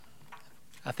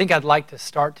I think I'd like to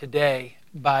start today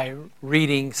by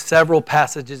reading several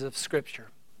passages of Scripture.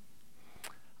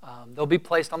 They'll be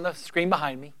placed on the screen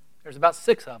behind me. There's about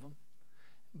 6 of them.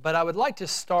 But I would like to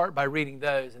start by reading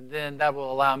those, and then that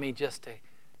will allow me just to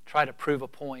try to prove a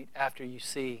point after you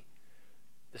see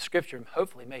the Scripture,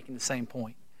 hopefully making the same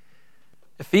point.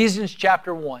 Ephesians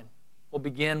chapter 1. We'll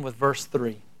begin with verse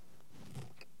 3.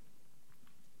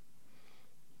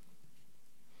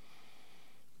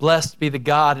 Blessed be the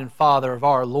God and Father of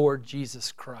our Lord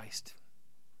Jesus Christ,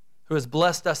 who has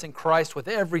blessed us in Christ with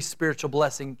every spiritual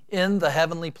blessing in the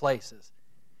heavenly places,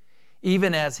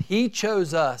 even as He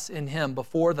chose us in Him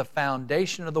before the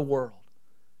foundation of the world.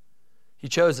 He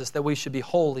chose us that we should be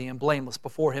holy and blameless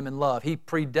before Him in love. He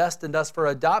predestined us for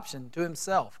adoption to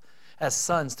Himself as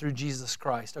sons through Jesus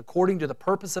Christ, according to the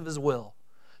purpose of His will,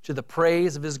 to the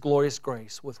praise of His glorious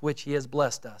grace, with which He has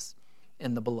blessed us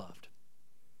in the Beloved.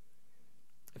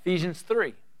 Ephesians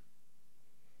 3.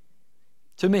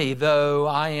 To me, though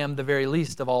I am the very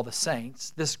least of all the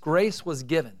saints, this grace was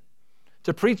given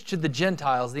to preach to the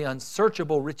Gentiles the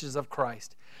unsearchable riches of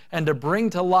Christ, and to bring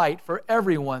to light for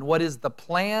everyone what is the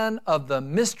plan of the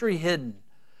mystery hidden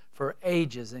for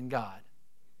ages in God,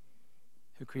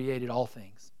 who created all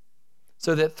things,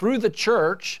 so that through the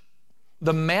church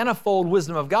the manifold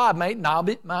wisdom of God might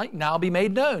now be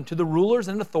made known to the rulers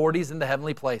and authorities in the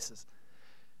heavenly places.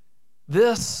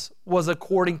 This was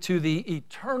according to the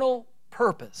eternal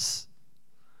purpose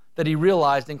that He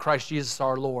realized in Christ Jesus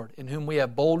our Lord, in whom we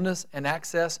have boldness and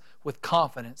access with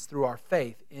confidence through our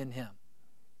faith in Him.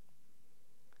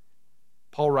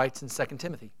 Paul writes in 2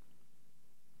 Timothy,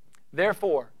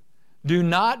 Therefore, do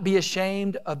not be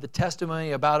ashamed of the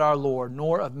testimony about our Lord,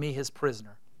 nor of me His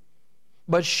prisoner,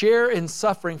 but share in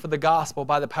suffering for the gospel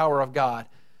by the power of God,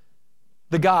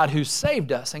 the God who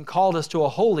saved us and called us to a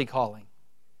holy calling,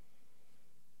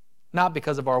 not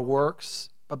because of our works,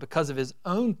 but because of His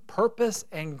own purpose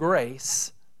and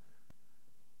grace,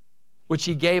 which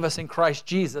He gave us in Christ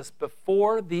Jesus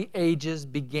before the ages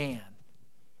began,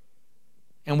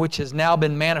 and which has now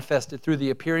been manifested through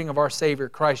the appearing of our Savior,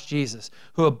 Christ Jesus,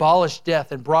 who abolished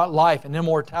death and brought life and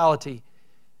immortality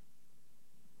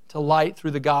to light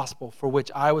through the gospel, for which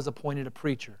I was appointed a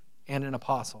preacher and an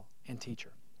apostle and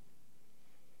teacher.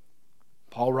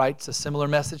 Paul writes a similar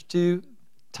message to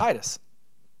Titus.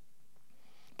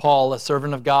 Paul, a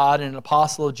servant of God and an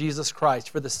apostle of Jesus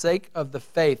Christ, for the sake of the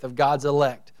faith of God's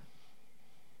elect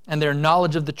and their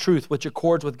knowledge of the truth which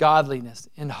accords with godliness,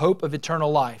 in hope of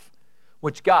eternal life,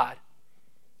 which God,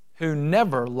 who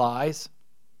never lies,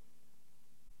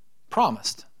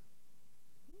 promised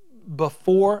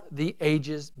before the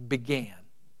ages began,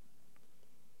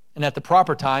 and at the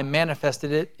proper time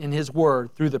manifested it in His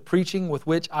word through the preaching with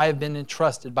which I have been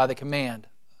entrusted by the command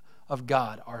of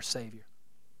God our Savior.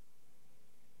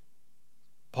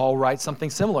 Paul writes something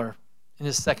similar in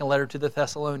his second letter to the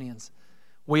Thessalonians.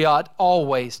 We ought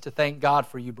always to thank God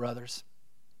for you, brothers,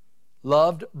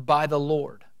 loved by the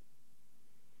Lord,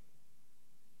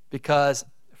 because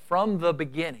from the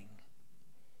beginning,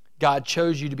 God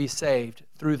chose you to be saved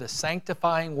through the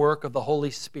sanctifying work of the Holy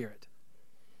Spirit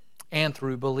and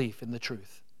through belief in the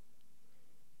truth.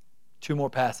 2 more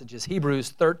passages.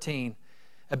 Hebrews 13,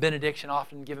 a benediction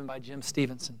often given by Jim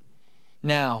Stevenson.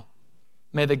 Now,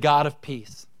 may the God of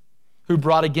peace, who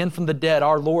brought again from the dead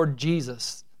our Lord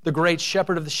Jesus, the great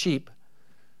shepherd of the sheep,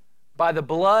 by the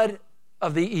blood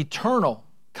of the eternal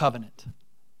covenant,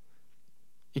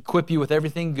 equip you with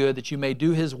everything good that you may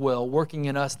do His will, working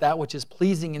in us that which is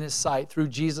pleasing in His sight through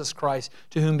Jesus Christ,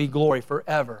 to whom be glory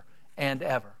forever and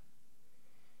ever.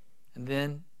 And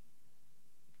then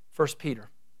 1 Peter,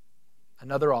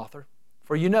 another author.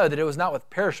 For you know that it was not with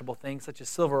perishable things such as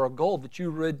silver or gold that you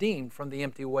were redeemed from the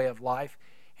empty way of life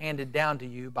handed down to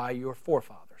you by your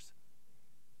forefathers,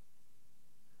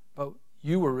 but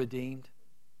you were redeemed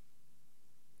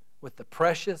with the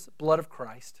precious blood of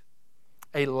Christ,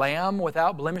 a lamb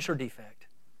without blemish or defect.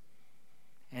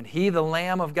 And He, the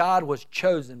Lamb of God, was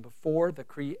chosen before the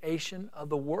creation of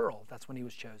the world. That's when He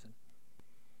was chosen,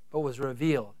 but was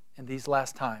revealed in these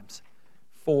last times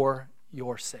for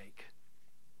your sake.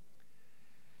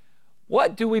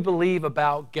 What do we believe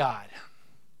about God?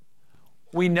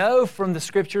 We know from the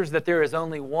Scriptures that there is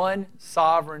only one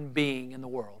sovereign being in the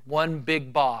world, one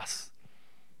big boss.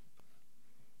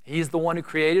 He's the one who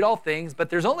created all things, but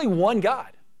there's only one God.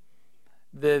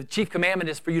 The chief commandment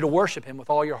is for you to worship Him with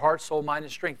all your heart, soul, mind,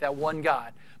 and strength, that one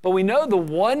God. But we know the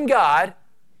one God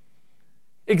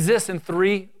exists in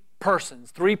 3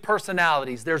 persons, 3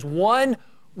 personalities. There's one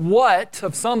what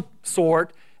of some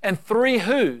sort and 3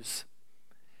 whos.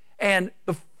 And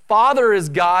the Father is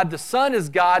God, the Son is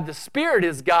God, the Spirit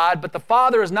is God, but the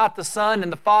Father is not the Son, and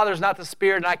the Father is not the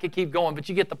Spirit, and I could keep going, but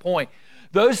you get the point.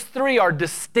 Those three are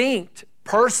distinct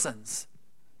persons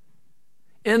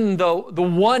in the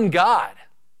one God.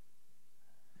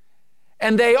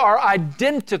 And they are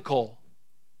identical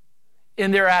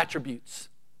in their attributes.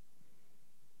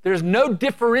 There's no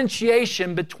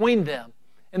differentiation between them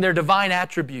in their divine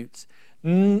attributes.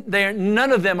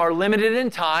 None of them are limited in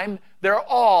time. They're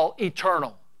all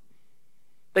eternal.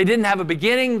 They didn't have a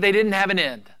beginning. They didn't have an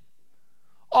end.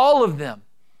 All of them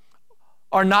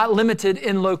are not limited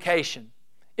in location.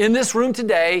 In this room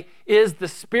today is the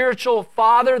spiritual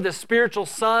Father, the spiritual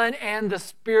Son, and the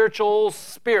spiritual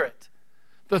Spirit.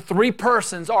 The three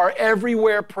persons are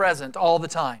everywhere present all the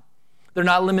time. They're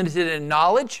not limited in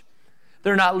knowledge.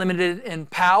 They're not limited in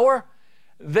power.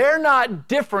 They're not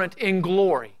different in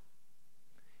glory.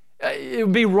 It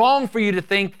would be wrong for you to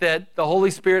think that the Holy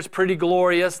Spirit's pretty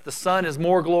glorious, the Son is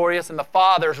more glorious, and the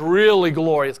Father's really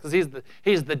glorious because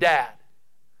he's the dad.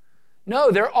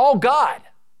 No, they're all God.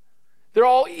 They're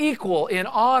all equal in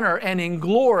honor and in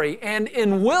glory and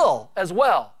in will as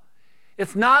well.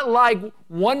 It's not like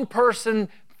one person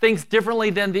thinks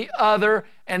differently than the other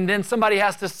and then somebody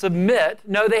has to submit.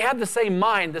 No, they have the same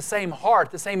mind, the same heart,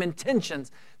 the same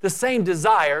intentions, the same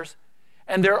desires,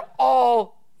 and they're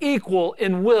all equal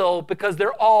in will because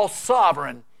they're all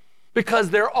sovereign, because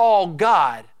they're all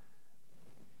God,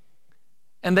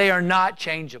 and they are not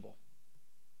changeable.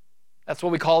 That's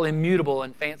what we call immutable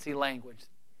in fancy language.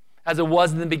 As it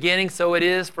was in the beginning, so it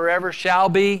is, forever shall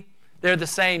be. They're the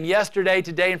same yesterday,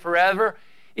 today, and forever.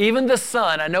 Even the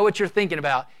Son, I know what you're thinking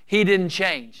about, He didn't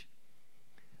change.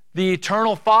 The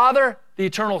eternal Father, the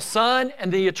eternal Son,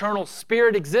 and the eternal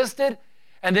Spirit existed,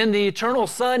 and then the eternal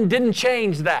Son didn't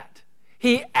change that.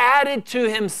 He added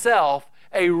to Himself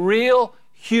a real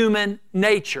human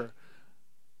nature,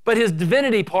 but His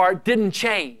divinity part didn't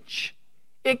change.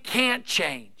 It can't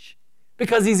change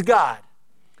because He's God.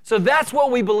 So that's what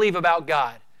we believe about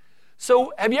God.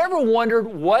 So have you ever wondered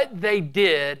what they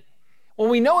did? Well,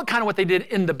 we know kind of what they did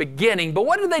in the beginning, but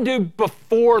what did they do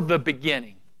before the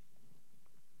beginning?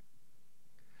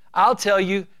 I'll tell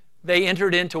you, they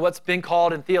entered into what's been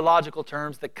called in theological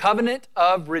terms the covenant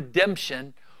of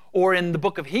redemption, or in the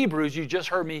book of Hebrews, you just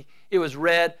heard me, it was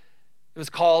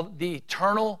called the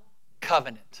eternal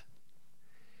covenant.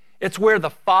 It's where the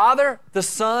Father, the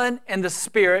Son, and the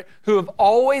Spirit, who have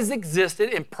always existed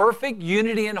in perfect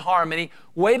unity and harmony,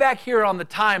 way back here on the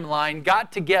timeline,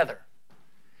 got together.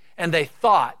 And they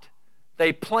thought,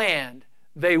 they planned,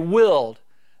 they willed,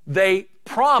 they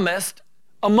promised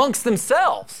amongst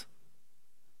themselves,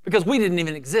 because we didn't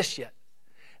even exist yet.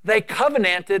 They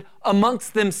covenanted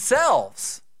amongst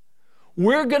themselves.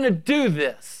 We're going to do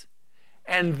this.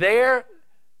 And there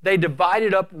they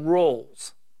divided up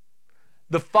roles.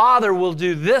 The Father will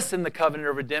do this in the covenant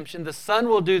of redemption, the Son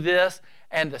will do this,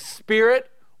 and the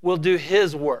Spirit will do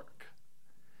His work.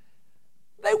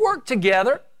 They worked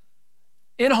together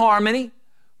in harmony,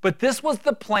 but this was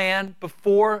the plan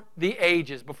before the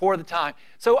ages, before the time.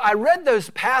 So I read those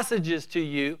passages to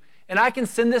you, and I can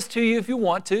send this to you if you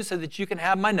want to so that you can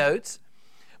have my notes.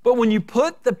 But when you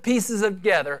put the pieces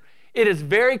together, it is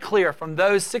very clear from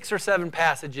those 6 or 7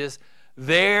 passages,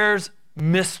 there's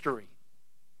mystery.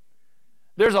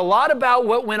 There's a lot about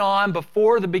what went on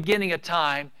before the beginning of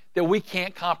time that we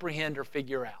can't comprehend or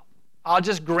figure out. I'll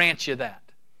just grant you that.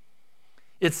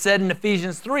 It's said in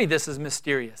Ephesians 3, this is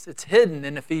mysterious. It's hidden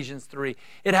in Ephesians 3.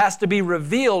 It has to be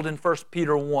revealed in 1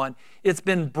 Peter 1. It's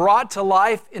been brought to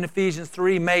life in Ephesians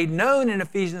 3, made known in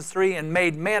Ephesians 3, and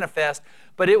made manifest,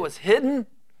 but it was hidden,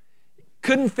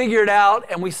 couldn't figure it out,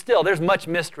 and there's much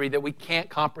mystery that we can't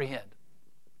comprehend.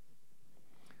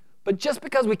 But just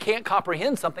because we can't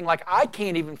comprehend something, like I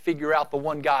can't even figure out the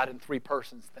one God in 3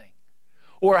 persons thing,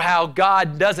 or how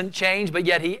God doesn't change, but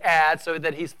yet He adds so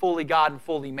that He's fully God and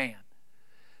fully man.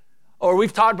 Or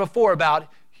we've talked before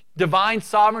about divine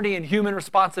sovereignty and human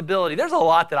responsibility. There's a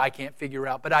lot that I can't figure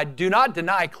out, but I do not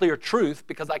deny clear truth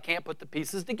because I can't put the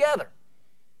pieces together.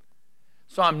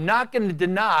 So I'm not going to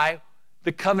deny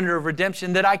the covenant of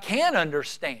redemption that I can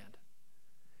understand.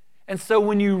 And so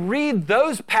when you read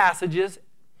those passages,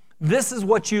 this is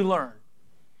what you learn.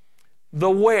 The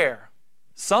where.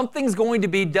 Something's going to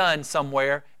be done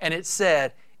somewhere, and it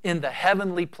said, in the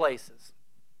heavenly places.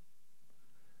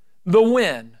 The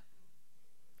when.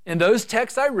 In those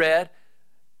texts I read,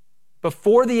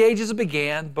 before the ages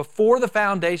began, before the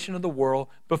foundation of the world,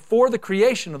 before the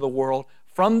creation of the world,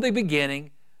 from the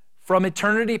beginning, from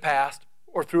eternity past,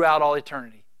 or throughout all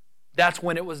eternity. That's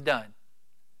when it was done.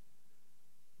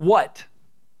 What?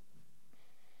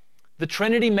 The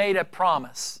Trinity made a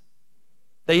promise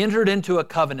They entered into a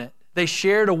covenant. They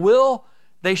shared a will.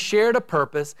 They shared a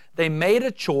purpose. They made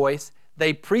a choice.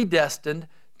 They predestined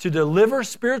to deliver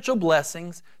spiritual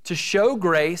blessings, to show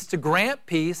grace, to grant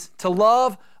peace, to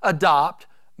love, adopt,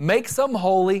 make some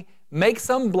holy, make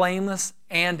some blameless,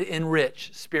 and enrich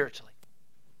spiritually.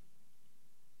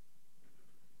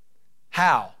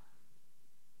 How?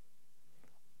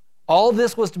 All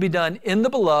this was to be done in the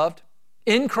beloved,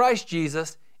 in Christ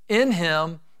Jesus, in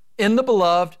Him, in the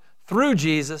beloved, through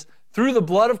Jesus, through the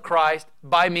blood of Christ,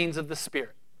 by means of the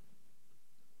Spirit.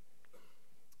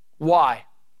 Why?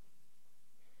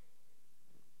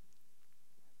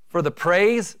 For the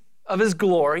praise of His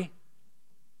glory,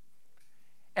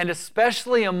 and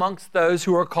especially amongst those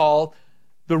who are called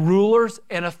the rulers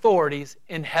and authorities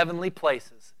in heavenly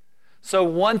places. So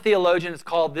one theologian has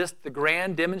called this the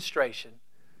grand demonstration.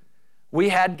 We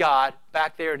had God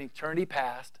back there in eternity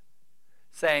past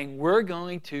saying, we're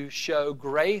going to show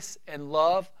grace and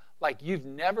love like you've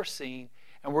never seen,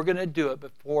 and we're going to do it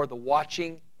before the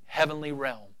watching heavenly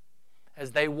realm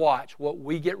as they watch what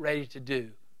we get ready to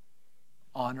do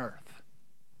on earth.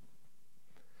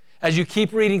 As you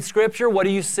keep reading Scripture, what do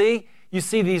you see? You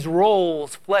see these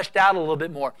roles fleshed out a little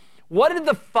bit more. What did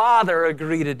the Father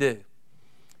agree to do?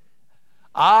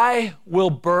 I will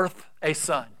birth a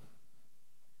son.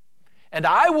 And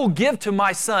I will give to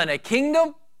my son a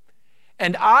kingdom,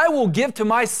 and I will give to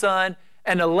my son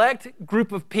an elect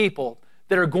group of people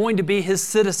that are going to be his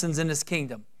citizens in his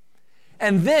kingdom.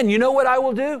 And then, you know what I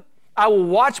will do? I will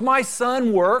watch my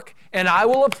son work, and I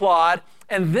will applaud,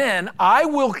 and then I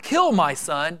will kill my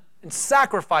son and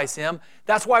sacrifice him.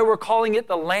 That's why we're calling it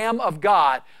the Lamb of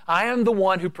God. I am the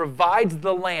one who provides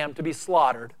the lamb to be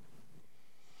slaughtered.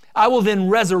 I will then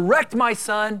resurrect my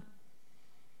son.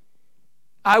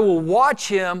 I will watch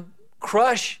him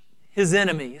crush his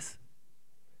enemies,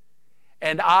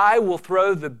 and I will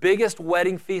throw the biggest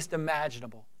wedding feast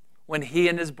imaginable when he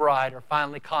and his bride are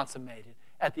finally consummated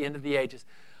at the end of the ages.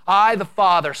 I, the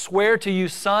Father, swear to you,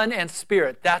 Son and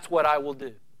Spirit, that's what I will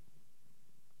do.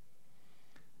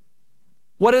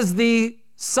 What does the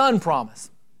Son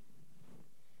promise?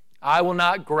 I will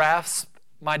not grasp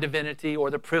my divinity or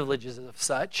the privileges of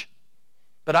such,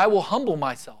 but I will humble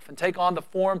myself and take on the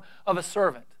form of a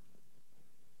servant.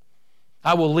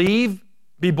 I will leave,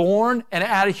 be born, and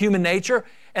add a human nature.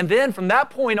 And then from that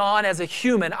point on, as a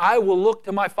human, I will look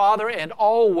to my Father and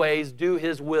always do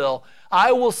His will.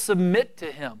 I will submit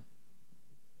to Him.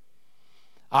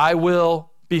 I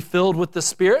will be filled with the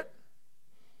Spirit.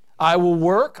 I will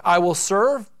work. I will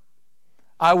serve.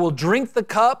 I will drink the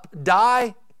cup,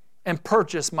 die, and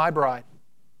purchase my bride.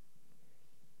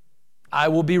 I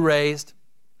will be raised.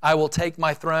 I will take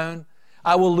my throne.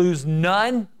 I will lose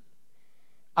none.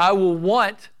 I will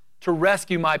want to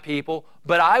rescue my people,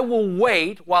 but I will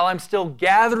wait while I'm still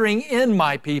gathering in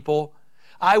my people.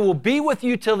 I will be with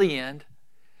you till the end.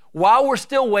 While we're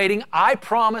still waiting, I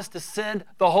promise to send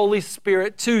the Holy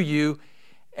Spirit to you,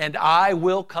 and I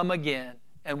will come again,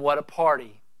 and what a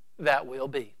party that will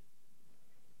be.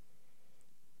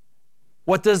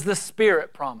 What does the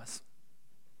Spirit promise?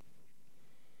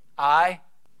 I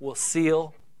will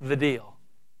seal the deal.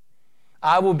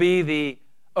 I will be the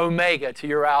Omega to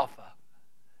your Alpha.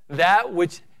 That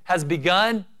which has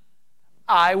begun,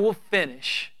 I will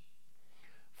finish.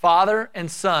 Father and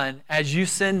Son, as you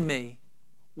send me,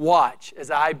 watch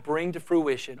as I bring to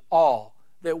fruition all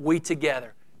that we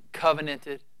together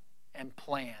covenanted and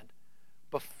planned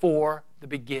before the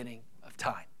beginning of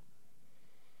time.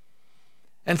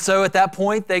 And so at that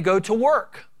point, they go to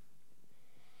work.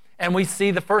 And we see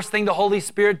the first thing the Holy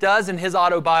Spirit does in His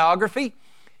autobiography,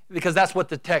 because that's what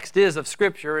the text is of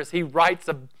Scripture, is He writes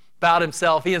about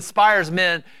Himself. He inspires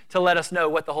men to let us know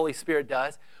what the Holy Spirit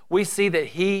does. We see that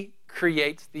He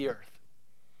creates the earth.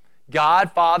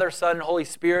 God, Father, Son, and Holy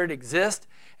Spirit exist,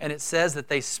 and it says that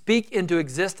they speak into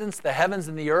existence the heavens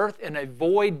and the earth in a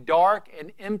void, dark,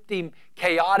 and empty,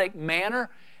 chaotic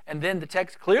manner. And then the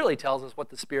text clearly tells us what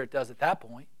the Spirit does at that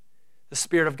point. The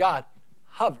Spirit of God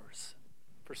hovers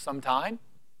for some time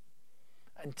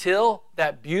until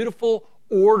that beautiful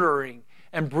ordering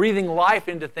and breathing life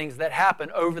into things that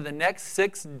happen over the next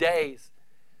 6 days.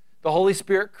 The Holy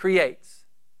Spirit creates.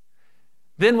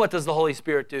 Then what does the Holy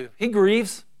Spirit do? He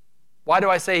grieves. Why do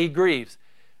I say He grieves?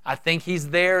 I think He's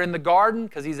there in the garden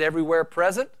because He's everywhere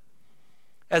present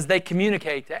as they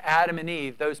communicate to Adam and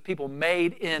Eve, those people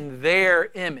made in their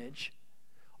image,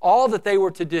 all that they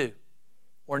were to do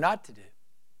or not to do.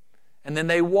 And then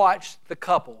they watched the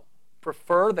couple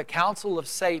prefer the counsel of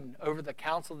Satan over the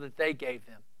counsel that they gave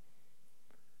them.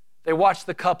 They watched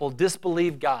the couple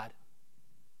disbelieve God,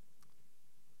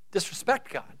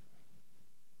 disrespect God,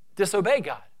 disobey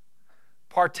God,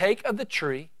 partake of the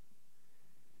tree.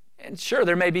 And sure,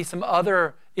 there may be some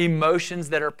other emotions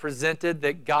that are presented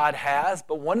that God has,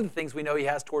 but one of the things we know he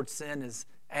has towards sin is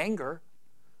anger.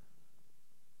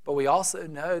 But we also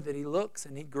know that he looks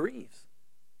and he grieves.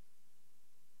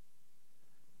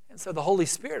 And so the Holy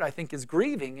Spirit, I think, is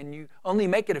grieving, and you only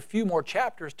make it a few more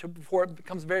chapters before it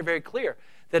becomes very, very clear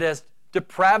that as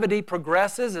depravity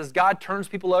progresses, as God turns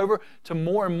people over to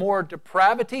more and more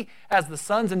depravity, as the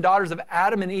sons and daughters of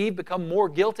Adam and Eve become more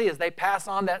guilty, as they pass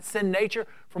on that sin nature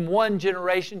from one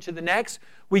generation to the next,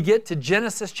 we get to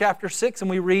Genesis chapter 6 and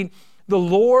we read, "The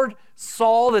Lord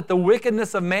saw that the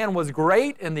wickedness of man was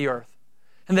great in the earth,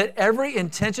 and that every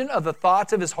intention of the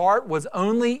thoughts of his heart was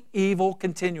only evil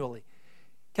continually."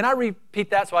 Can I repeat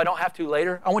that so I don't have to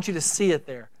later? I want you to see it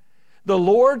there. The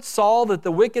Lord saw that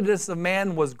the wickedness of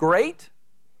man was great,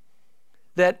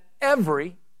 that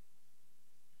every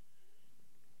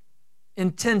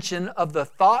intention of the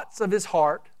thoughts of his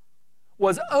heart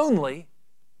was only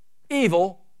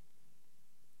evil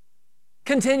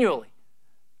continually.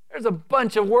 There's a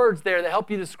bunch of words there that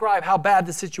help you describe how bad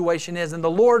the situation is. And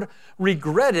the Lord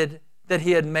regretted that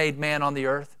he had made man on the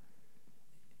earth.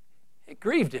 It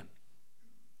grieved him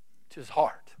to his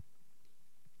heart.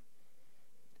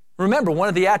 Remember, one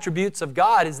of the attributes of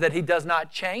God is that he does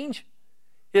not change.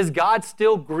 Is God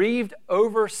still grieved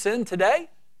over sin today?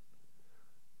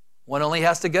 One only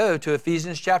has to go to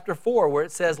Ephesians chapter 4, where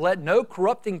it says, "Let no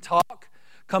corrupting talk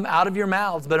come out of your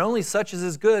mouths, but only such as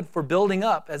is good for building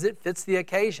up as it fits the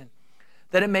occasion,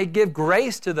 that it may give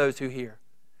grace to those who hear.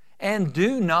 And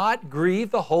do not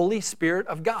grieve the Holy Spirit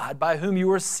of God, by whom you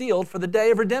were sealed for the day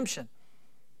of redemption.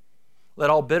 Let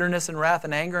all bitterness and wrath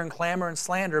and anger and clamor and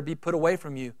slander be put away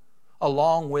from you,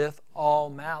 along with all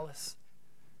malice."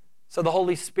 So the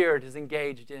Holy Spirit is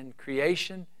engaged in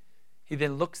creation. He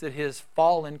then looks at his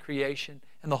fallen creation,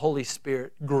 and the Holy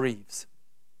Spirit grieves.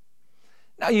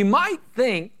 Now you might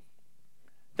think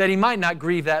that he might not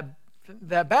grieve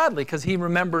that badly because he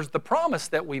remembers the promise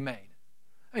that we made.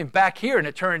 I mean, back here in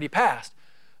eternity past,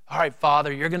 all right,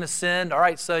 Father, you're going to send. All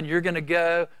right, Son, you're going to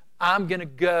go. I'm going to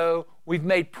go. We've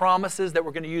made promises that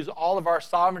we're going to use all of our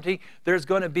sovereignty. There's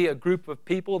going to be a group of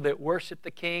people that worship the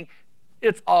King.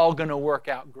 It's all going to work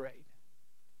out great.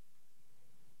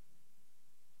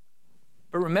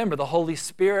 But remember, the Holy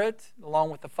Spirit, along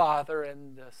with the Father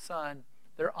and the Son,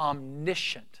 they're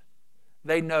omniscient.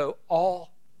 They know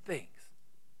all things.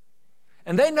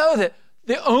 And they know that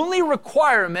the only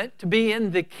requirement to be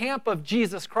in the camp of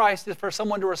Jesus Christ is for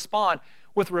someone to respond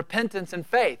with repentance and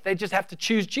faith. They just have to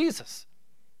choose Jesus.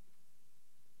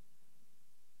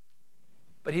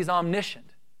 But he's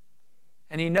omniscient.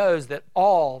 And he knows that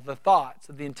all the thoughts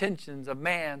of the intentions of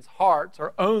man's hearts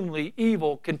are only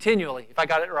evil continually, if I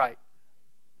got it right.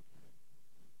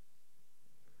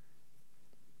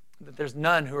 That there's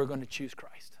none who are going to choose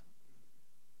Christ.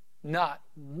 Not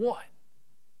one.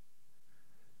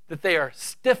 That they are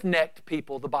stiff-necked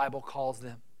people, the Bible calls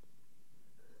them.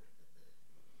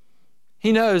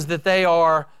 He knows that they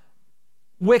are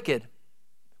wicked,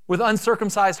 with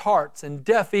uncircumcised hearts and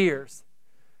deaf ears.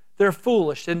 They're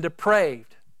foolish and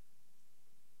depraved.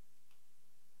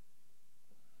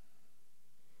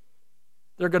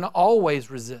 They're going to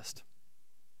always resist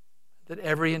that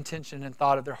every intention and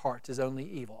thought of their hearts is only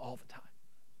evil all the time.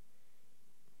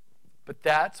 But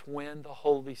that's when the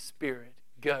Holy Spirit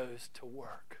goes to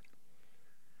work.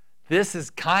 This is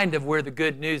kind of where the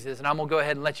good news is, and I'm going to go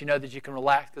ahead and let you know that you can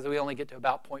relax because we only get to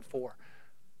about point 4.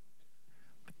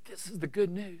 But this is the good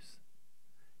news.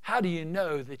 How do you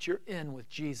know that you're in with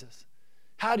Jesus?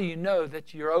 How do you know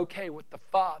that you're okay with the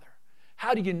Father?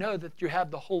 How do you know that you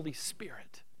have the Holy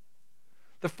Spirit?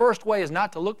 The first way is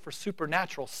not to look for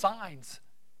supernatural signs.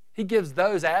 He gives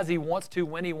those as he wants to,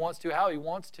 when he wants to, how he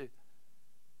wants to.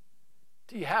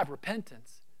 Do you have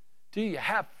repentance? Do you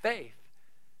have faith?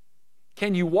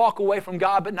 Can you walk away from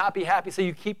God but not be happy so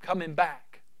you keep coming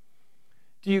back?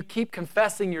 Do you keep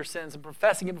confessing your sins and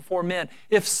professing it before men?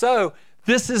 If so,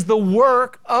 this is the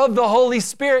work of the Holy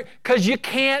Spirit because you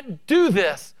can't do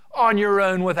this on your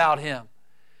own without him.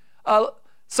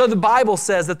 So the Bible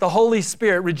says that the Holy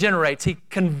Spirit regenerates. He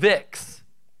convicts.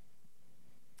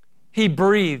 He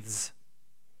breathes.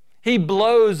 He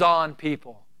blows on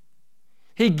people.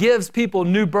 He gives people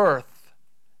new birth,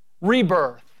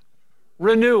 rebirth,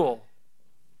 renewal.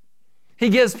 He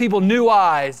gives people new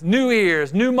eyes, new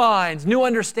ears, new minds, new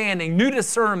understanding, new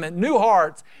discernment, new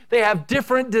hearts. They have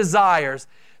different desires.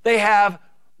 They have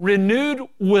renewed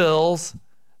wills.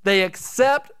 They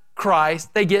accept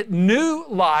Christ. They get new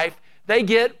life. They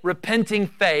get repenting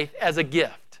faith as a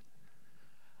gift.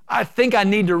 I think I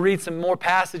need to read some more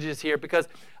passages here because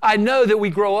I know that we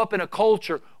grow up in a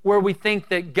culture where we think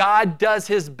that God does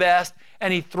His best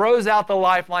and He throws out the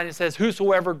lifeline and says,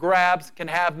 whosoever grabs can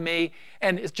have me.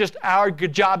 And it's just our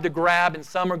good job to grab, and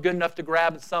some are good enough to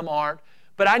grab and some aren't.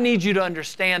 But I need you to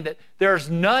understand that there's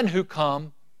none who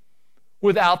come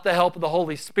without the help of the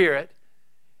Holy Spirit,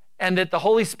 and that the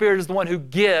Holy Spirit is the one who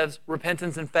gives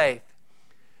repentance and faith.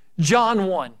 John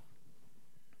 1.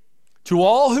 To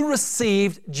all who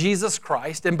received Jesus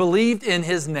Christ and believed in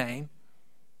His name,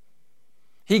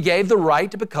 He gave the right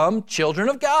to become children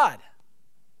of God.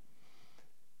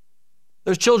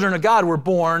 Those children of God were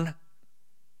born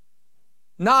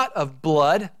not of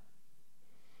blood,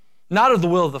 not of the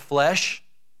will of the flesh,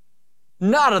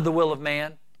 not of the will of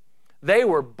man. They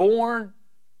were born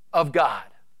of God.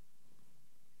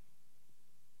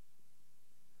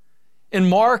 In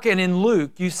Mark and in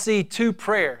Luke, you see two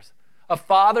prayers, a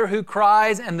father who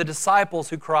cries and the disciples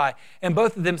who cry. And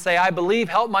both of them say, I believe,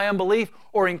 help my unbelief,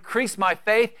 or increase my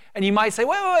faith. And you might say,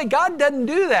 wait, God doesn't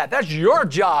do that. That's your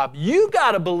job. You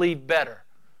got to believe better.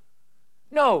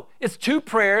 No, it's two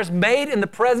prayers made in the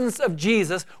presence of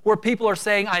Jesus where people are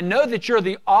saying, I know that you're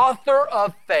the author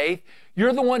of faith.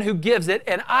 You're the one who gives it,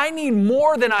 and I need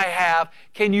more than I have.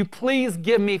 Can you please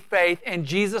give me faith? And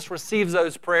Jesus receives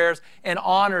those prayers and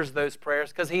honors those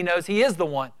prayers because He knows He is the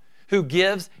one who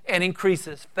gives and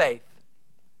increases faith.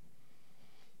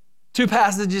 Two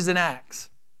passages in Acts.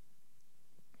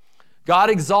 God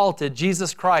exalted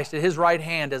Jesus Christ at His right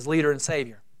hand as leader and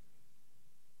Savior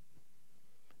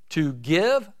to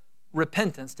give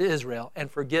repentance to Israel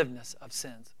and forgiveness of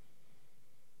sins.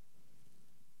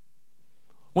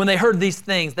 When they heard these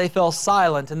things, they fell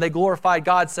silent and they glorified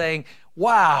God, saying,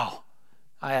 wow,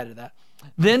 I added that.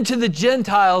 Then to the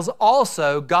Gentiles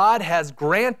also, God has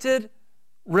granted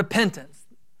repentance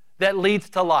that leads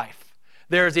to life.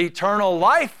 There is eternal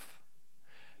life.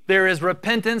 There is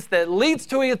repentance that leads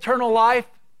to eternal life.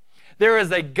 There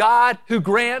is a God who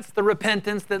grants the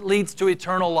repentance that leads to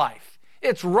eternal life.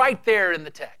 It's right there in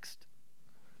the text.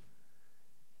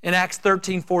 In Acts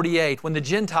 13:48, when the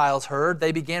Gentiles heard,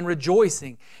 they began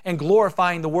rejoicing and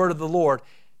glorifying the word of the Lord.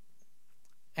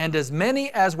 And as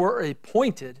many as were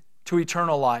appointed to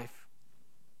eternal life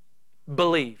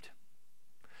believed.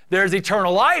 There's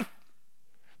eternal life.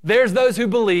 There's those who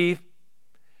believe.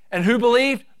 And who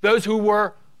believed? Those who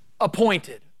were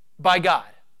appointed by God.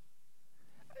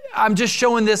 I'm just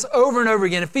showing this over and over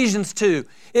again. Ephesians 2,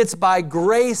 it's by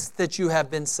grace that you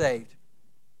have been saved.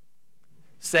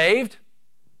 Saved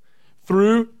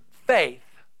through faith.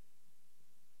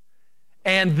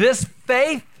 And this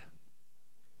faith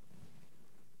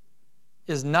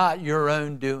is not your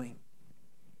own doing.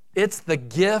 It's the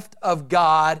gift of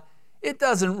God. It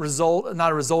doesn't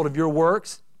not a result of your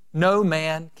works. No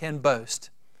man can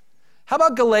boast. How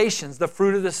about Galatians? The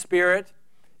fruit of the Spirit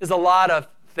is a lot of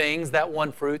things, that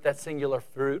one fruit, that singular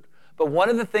fruit. But one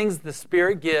of the things the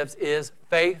Spirit gives is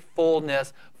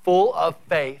faithfulness, full of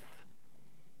faith.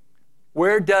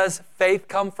 Where does faith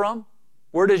come from?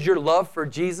 Where does your love for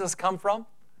Jesus come from?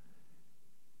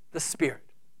 The Spirit.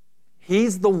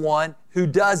 He's the one who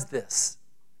does this.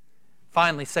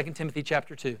 Finally, 2 Timothy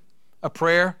chapter 2, a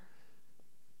prayer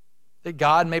that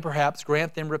God may perhaps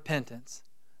grant them repentance,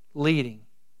 leading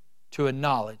to a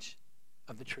knowledge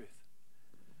of the truth.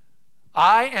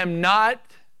 I am not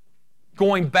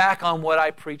going back on what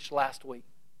I preached last week.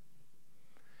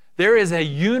 There is a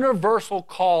universal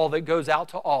call that goes out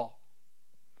to all.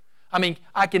 I mean,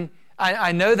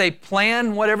 I know they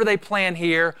plan whatever they plan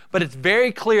here, but it's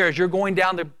very clear as you're going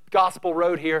down the gospel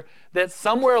road here that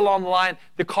somewhere along the line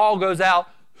the call goes out,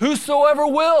 whosoever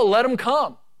will, let them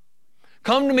come.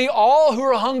 Come to me, all who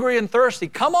are hungry and thirsty.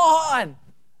 Come on.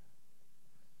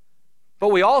 But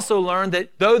we also learn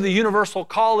that though the universal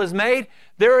call is made,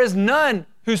 there is none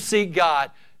who seek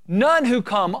God, none who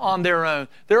come on their own.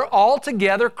 They're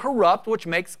altogether corrupt, which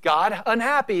makes God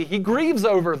unhappy. He grieves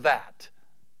over that.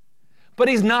 But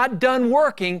He's not done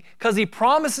working because He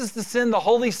promises to send the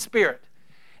Holy Spirit.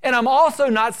 And I'm also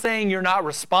not saying you're not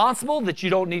responsible, that you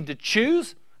don't need to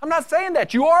choose. I'm not saying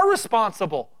that. You are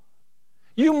responsible.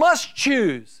 You must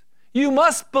choose. You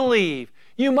must believe.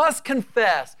 You must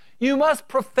confess. You must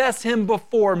profess Him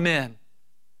before men.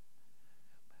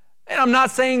 And I'm not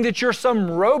saying that you're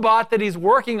some robot that He's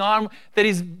working on, that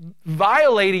He's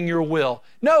violating your will.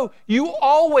 No, you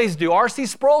always do. R.C.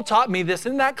 Sproul taught me this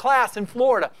in that class in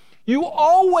Florida. You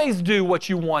always do what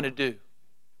you want to do,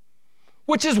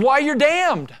 which is why you're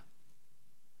damned.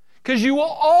 Because you will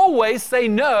always say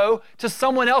no to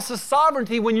someone else's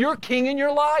sovereignty when you're king in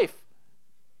your life.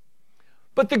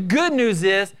 But the good news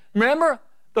is, remember,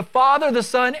 the Father, the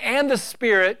Son, and the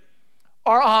Spirit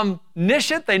are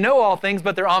omniscient. They know all things,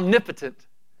 but they're omnipotent.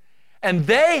 And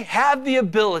they have the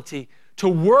ability to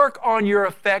work on your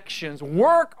affections,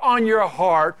 work on your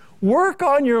heart, work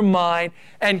on your mind,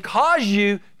 and cause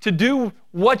you to do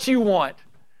what you want,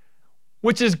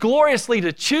 which is gloriously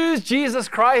to choose Jesus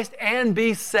Christ and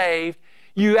be saved.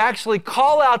 You actually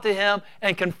call out to Him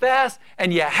and confess,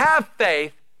 and you have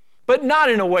faith, but not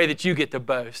in a way that you get to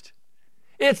boast.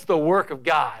 It's the work of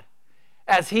God,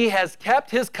 as He has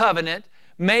kept His covenant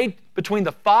made between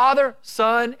the Father,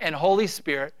 Son, and Holy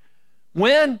Spirit.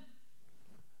 When?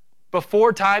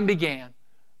 Before time began,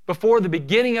 before the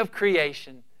beginning of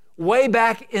creation, way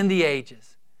back in the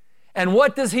ages. And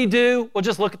what does He do? Well,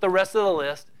 just look at the rest of the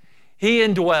list. He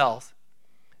indwells.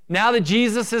 Now that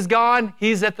Jesus is gone,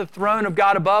 He's at the throne of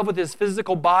God above with His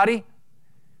physical body.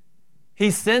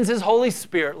 He sends His Holy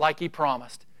Spirit like He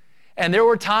promised. And there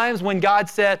were times when God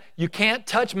said, you can't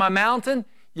touch my mountain,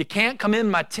 you can't come in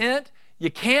my tent,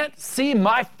 you can't see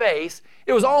my face.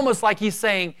 It was almost like He's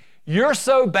saying, you're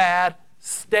so bad,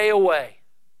 stay away.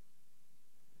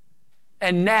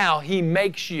 And now He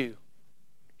makes you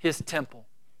His temple,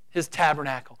 His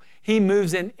tabernacle. He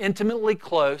moves in intimately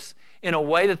close in a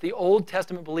way that the Old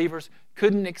Testament believers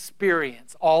couldn't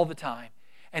experience all the time.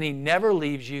 And He never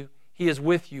leaves you. He is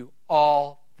with you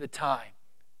all the time.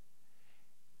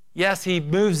 Yes, He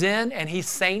moves in and He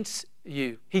saints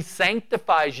you. He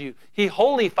sanctifies you. He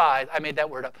holifies, I made that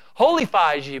word up,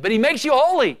 holifies you, but He makes you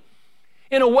holy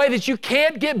in a way that you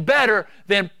can't get better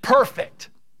than perfect.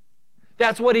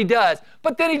 That's what He does.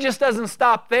 But then He just doesn't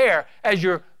stop there as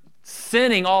you're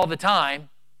sinning all the time,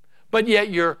 but yet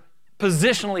you're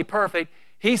positionally perfect.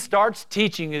 He starts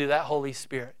teaching you that Holy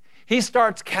Spirit. He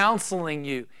starts counseling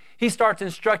you. He starts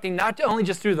instructing not only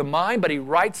just through the mind, but He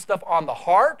writes stuff on the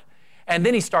heart, and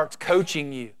then He starts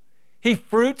coaching you. He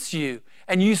fruits you,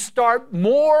 and you start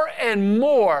more and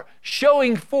more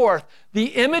showing forth the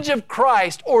image of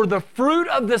Christ or the fruit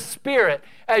of the Spirit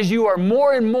as you are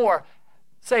more and more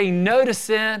saying no to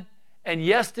sin and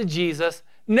yes to Jesus,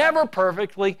 never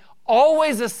perfectly,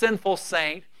 always a sinful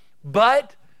saint,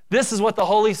 but this is what the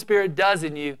Holy Spirit does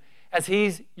in you as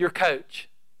He's your coach.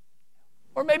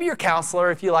 Or maybe your counselor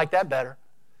if you like that better.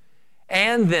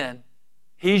 And then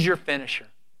He's your finisher.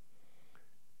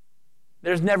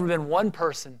 There's never been one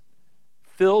person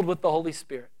filled with the Holy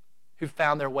Spirit who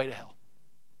found their way to hell.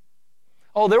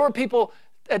 Oh, there were people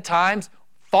at times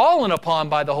fallen upon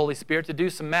by the Holy Spirit to do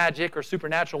some magic or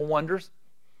supernatural wonders.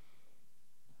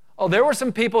 Oh, there were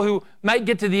some people who might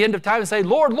get to the end of time and say,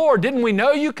 Lord, Lord, didn't we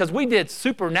know you? Because we did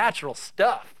supernatural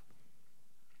stuff.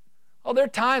 Oh, there are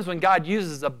times when God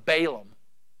uses a Balaam.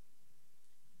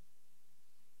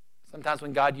 Sometimes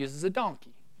when God uses a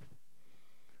donkey.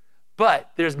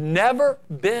 But there's never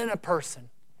been a person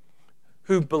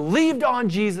who believed on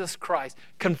Jesus Christ,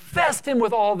 confessed Him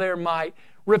with all their might,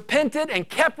 repented and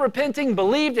kept repenting,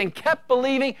 believed and kept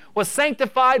believing, was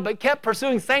sanctified but kept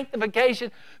pursuing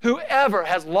sanctification, whoever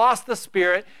has lost the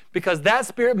Spirit, because that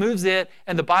Spirit moves in,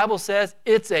 and the Bible says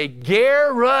it's a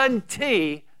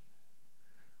guarantee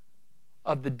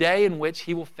of the day in which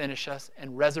He will finish us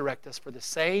and resurrect us, for the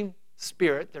same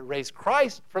Spirit that raised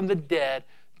Christ from the dead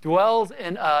dwells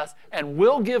in us and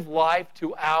will give life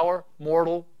to our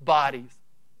mortal bodies.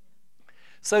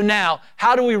 So now,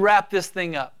 how do we wrap this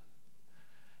thing up?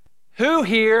 Who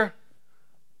here,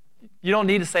 you don't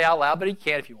need to say out loud, but you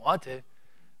can if you want to.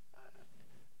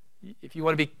 If you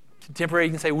want to be contemporary,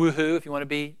 you can say woohoo. If you want to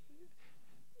be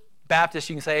Baptist,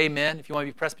 you can say amen. If you want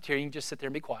to be Presbyterian, you can just sit there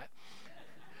and be quiet.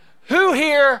 Who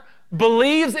here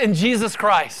believes in Jesus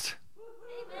Christ?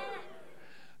 Amen.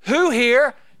 Who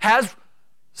here has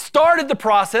started the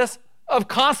process of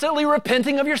constantly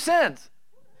repenting of your sins?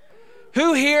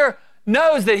 Who here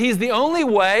knows that He's the only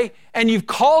way and you've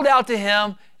called out to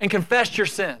Him and confessed your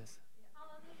sins?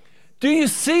 Do you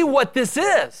see what this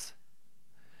is?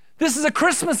 This is a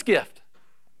Christmas gift.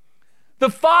 The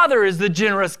Father is the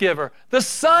generous giver. The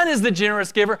Son is the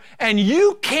generous giver. And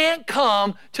you can't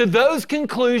come to those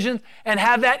conclusions and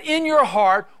have that in your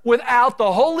heart without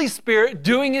the Holy Spirit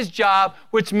doing His job,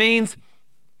 which means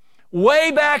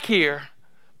way back here,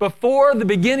 before the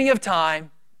beginning of time,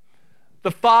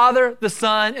 the Father, the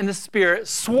Son, and the Spirit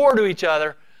swore to each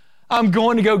other, I'm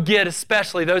going to go get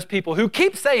especially those people who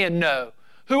keep saying no,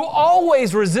 who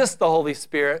always resist the Holy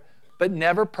Spirit, but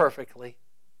never perfectly,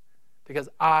 because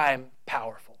I'm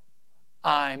powerful.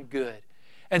 I'm good.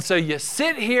 And so you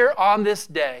sit here on this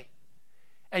day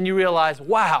and you realize,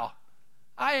 wow,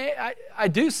 I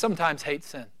do sometimes hate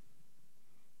sin.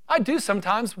 I do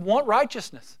sometimes want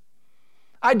righteousness.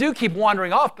 I do keep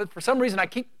wandering off, but for some reason I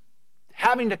keep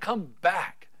having to come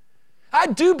back. I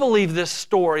do believe this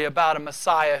story about a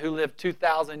Messiah who lived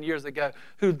 2,000 years ago,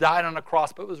 who died on a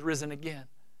cross but was risen again.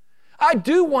 I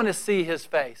do want to see his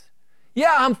face.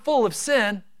 Yeah, I'm full of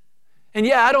sin. And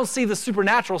yeah, I don't see the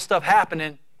supernatural stuff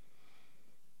happening.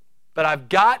 But I've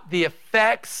got the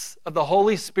effects of the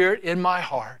Holy Spirit in my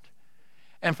heart.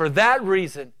 And for that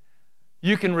reason,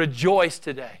 you can rejoice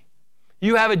today.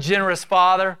 You have a generous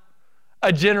Father,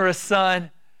 a generous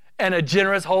Son, and a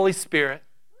generous Holy Spirit.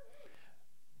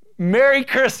 Merry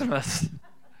Christmas.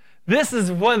 This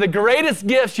is one of the greatest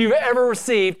gifts you've ever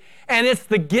received, and it's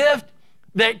the gift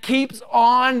that keeps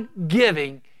on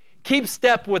giving. Keep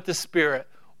step with the Spirit.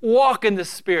 Walk in the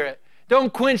Spirit.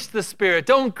 Don't quench the Spirit.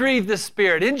 Don't grieve the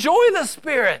Spirit. Enjoy the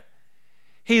Spirit.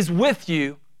 He's with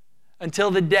you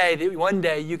until the day that one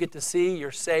day you get to see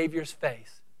your Savior's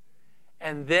face.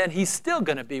 And then He's still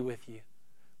going to be with you,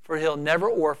 for He'll never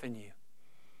orphan you.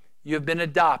 You have been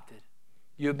adopted.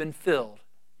 You have been filled.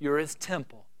 You're His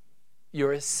temple.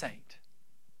 You're His saint.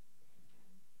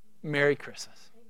 Merry Christmas.